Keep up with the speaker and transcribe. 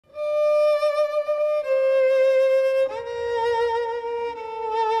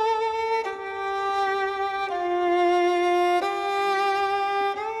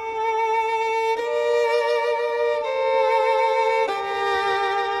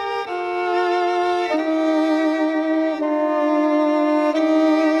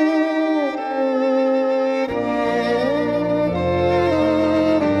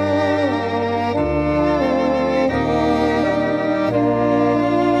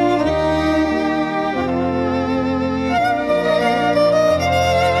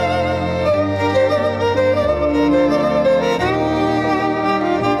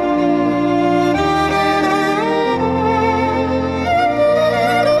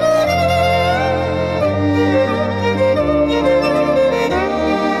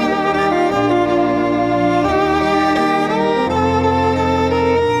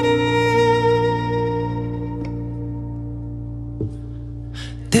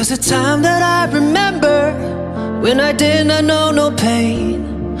There's a time that I remember when I did not know no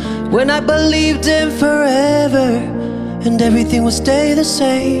pain, when I believed in forever and everything would stay the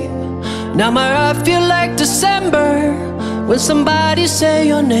same. Now my heart feel like December when somebody say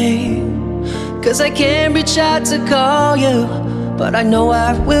your name, 'cause I can't reach out to call you, but I know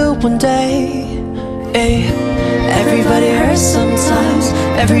I will one day. Ay. Everybody hurts sometimes,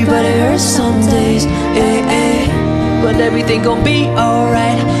 everybody hurts some days, ay, ay. But everything gon' be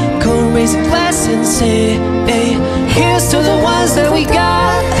alright. Go raise a glass and say, hey, here's to the ones that we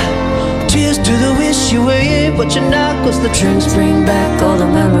got. Cheers to the wish you were here but you're not, 'cause the drinks bring back all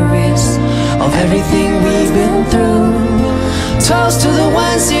the memories of everything we've been through. Toast to the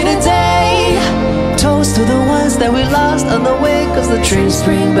ones here today, toast to the ones that we lost on the way, 'cause the drinks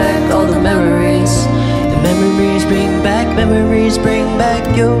bring back all the memories. The memories bring back, memories bring back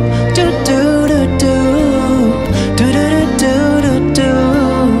you. Do do do do.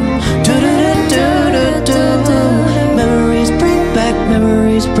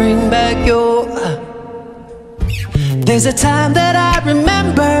 Memories bring back your. There's a time that I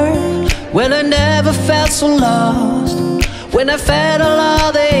remember when I never felt so lost, when I felt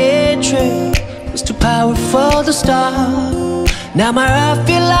all the hatred was too powerful to stop. Now my heart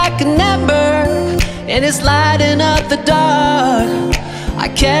feel like an ember and it's lighting up the dark. I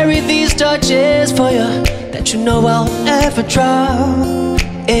carry these torches for you that you know I'll never drop.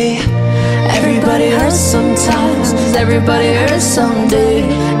 Ay. Everybody hurts sometimes, everybody hurts someday,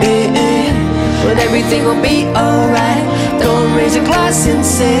 ay, ay. But everything will be alright. Don't raise a glass and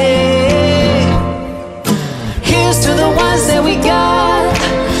say, here's to the ones that we got.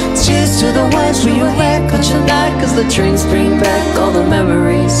 Cheers to the ones we were at, but you're not, 'cause the drinks bring back all the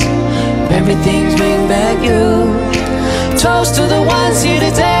memories. Everything's bring back you. Toast to the ones here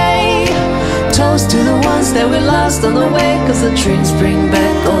today, toast to the ones that we lost on the way, 'cause the drinks bring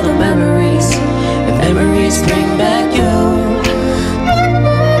back all the memories. And memories bring back you.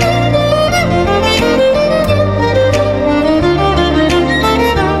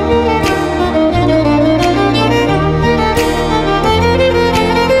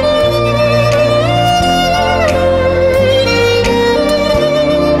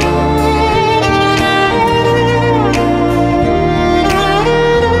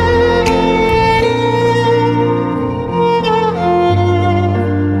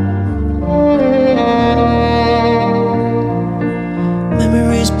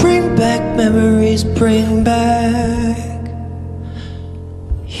 Memories bring back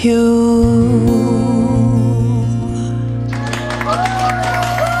you.